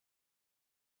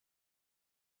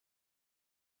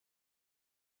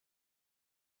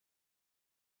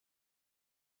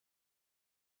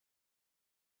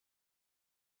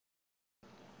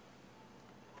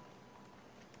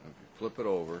flip it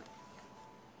over,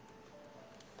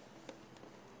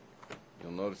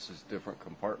 you'll notice there's different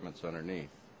compartments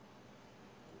underneath.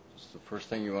 Just the first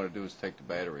thing you want to do is take the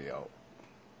battery out.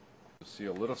 You'll see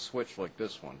a little switch like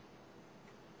this one.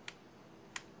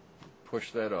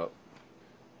 Push that up.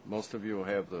 Most of you will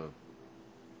have the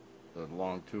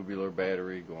long tubular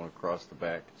battery going across the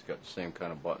back. It's got the same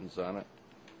kind of buttons on it,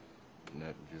 and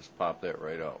that just pop that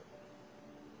right out.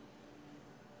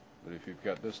 But if you've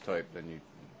got this type, then you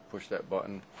push that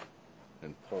button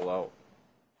and pull out,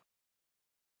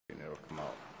 and it'll come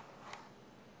out.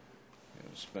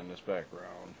 And spin this back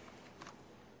around.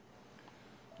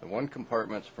 The one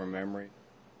compartment's for memory.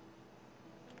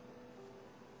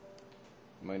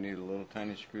 You might need a little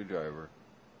tiny screwdriver,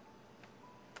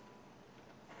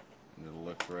 and it'll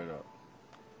lift right up.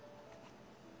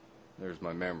 There's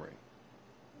my memory.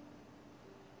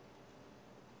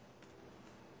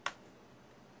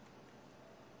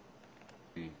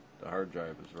 The hard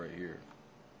drive is right here.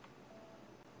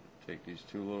 Take these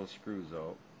two little screws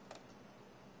out.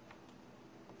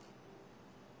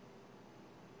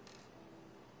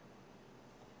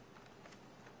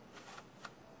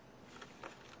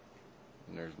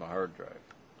 And there's my hard drive.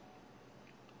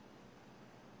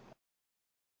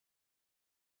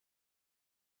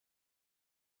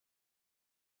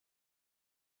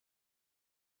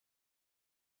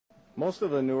 Most of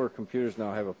the newer computers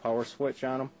now have a power switch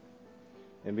on them.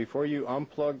 And before you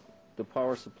unplug the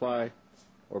power supply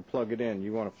or plug it in,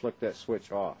 you want to flick that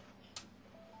switch off.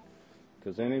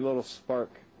 Because any little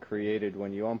spark created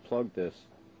when you unplug this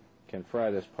can fry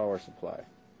this power supply.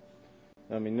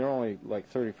 I mean, they're only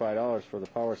like $35 for the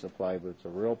power supply, but it's a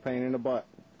real pain in the butt.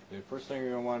 The first thing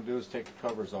you're going to want to do is take the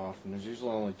covers off, and there's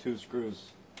usually only 2 screws.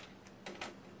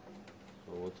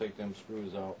 So we'll take them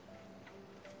screws out.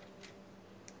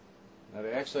 Now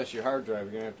to access your hard drive,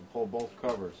 you're going to have to pull both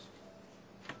covers.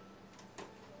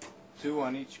 2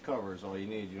 on each cover is all you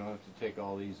need. You don't have to take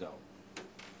all these out.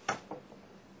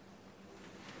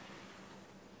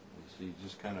 So you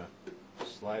just kind of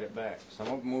slide it back. Some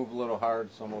of them move a little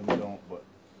hard, some of them don't, but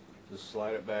just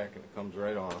slide it back and it comes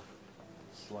right off.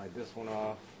 Slide this one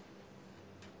off.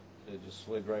 So it just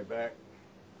slid right back.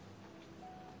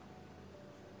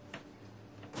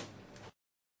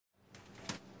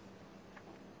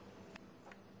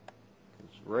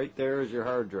 Right there is your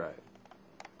hard drive.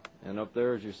 And up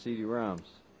there is your CD-ROMs.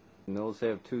 And those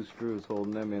have 2 screws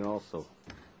holding them in also.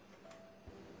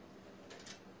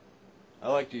 I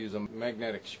like to use a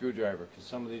magnetic screwdriver because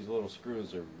some of these little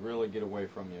screws are really get away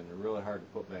from you and they're really hard to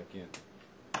put back in.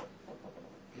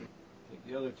 Take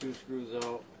the other 2 screws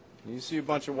out. You see a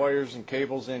bunch of wires and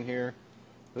cables in here.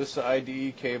 This is the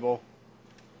IDE cable.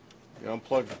 You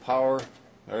unplug the power.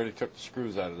 I already took the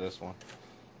screws out of this one.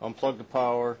 Unplug the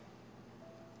power.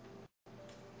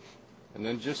 And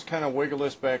then just kind of wiggle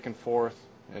this back and forth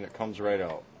and it comes right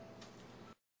out.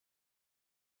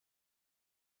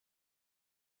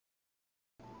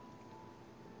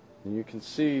 And you can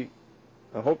see,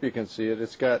 I hope you can see it,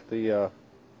 it's got the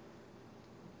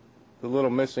little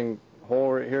missing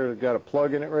hole right here. It's got a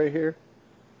plug in it right here.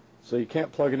 So you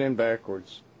can't plug it in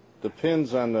backwards. The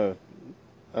pins on the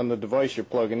device you're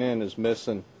plugging in is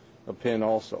missing a pin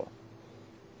also.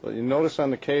 But you notice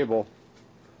on the cable,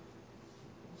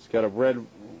 it's got a red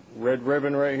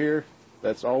ribbon right here.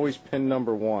 That's always pin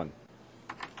number 1.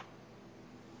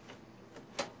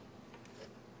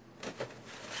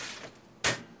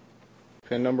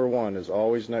 Pin number 1 is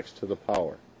always next to the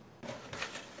power.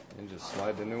 And just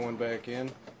slide the new one back in.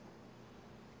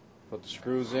 Put the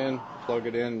screws in, plug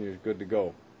it in, and you're good to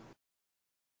go.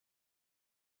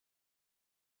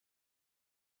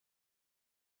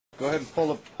 Go ahead and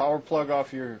pull the power plug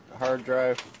off your hard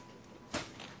drive.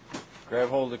 Grab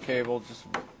hold of the cable, just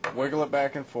wiggle it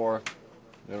back and forth.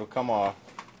 It'll come off.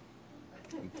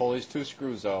 And pull these 2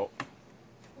 screws out.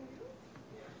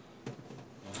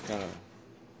 Just kind of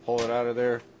pull it out of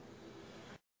there.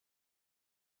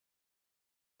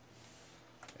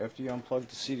 After you unplug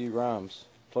the CD-ROMs,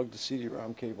 plug the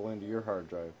CD-ROM cable into your hard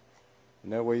drive.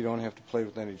 And that way you don't have to play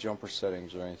with any jumper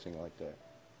settings or anything like that.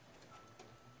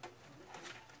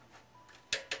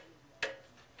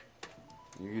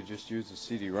 You could just use the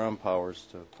CD-ROM powers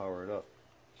to power it up.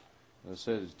 As I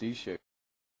said, it's D-shaped.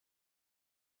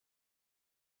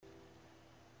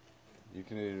 You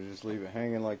can either just leave it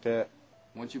hanging like that.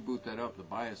 Once you boot that up, the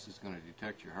BIOS is going to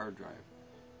detect your hard drive.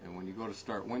 And when you go to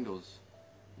start Windows,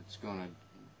 it's going to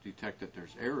detect that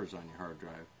there's errors on your hard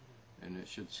drive, and it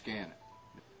should scan it.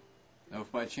 Now,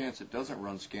 if by chance it doesn't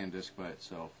run scandisk by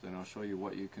itself, then I'll show you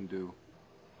what you can do.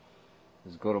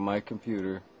 Is go to My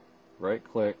Computer,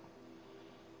 right-click,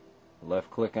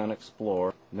 left click on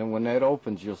Explore. And then when that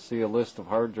opens, you'll see a list of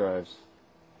hard drives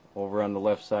over on the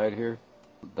left side here.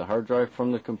 The hard drive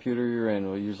from the computer you're in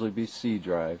will usually be C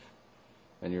drive,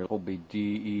 and your will be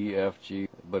D, E, F, G,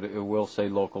 but it will say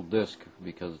local disk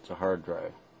because it's a hard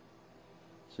drive.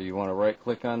 So you want to right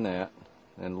click on that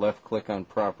and left click on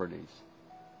Properties.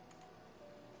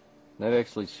 That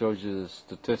actually shows you the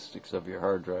statistics of your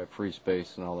hard drive, free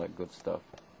space, and all that good stuff.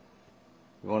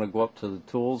 You want to go up to the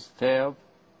Tools tab,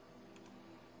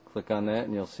 click on that,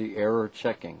 and you'll see Error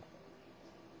Checking.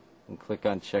 And click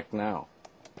on Check Now.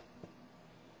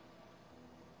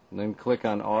 And then click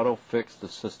on Auto Fix the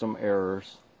System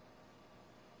Errors.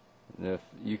 And if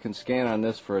you can scan on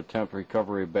this for attempt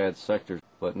recovery of bad sectors,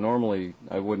 but normally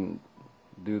I wouldn't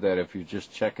do that if you're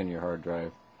just checking your hard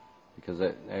drive, because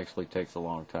that actually takes a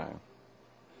long time.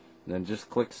 And then just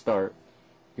click Start.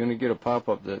 You're going to get a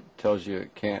pop-up that tells you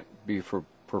it can't be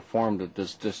performed at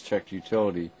this disk checked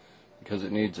utility because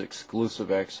it needs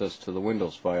exclusive access to the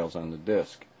Windows files on the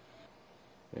disk.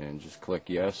 And just click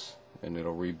Yes, and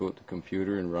it'll reboot the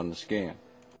computer and run the scan.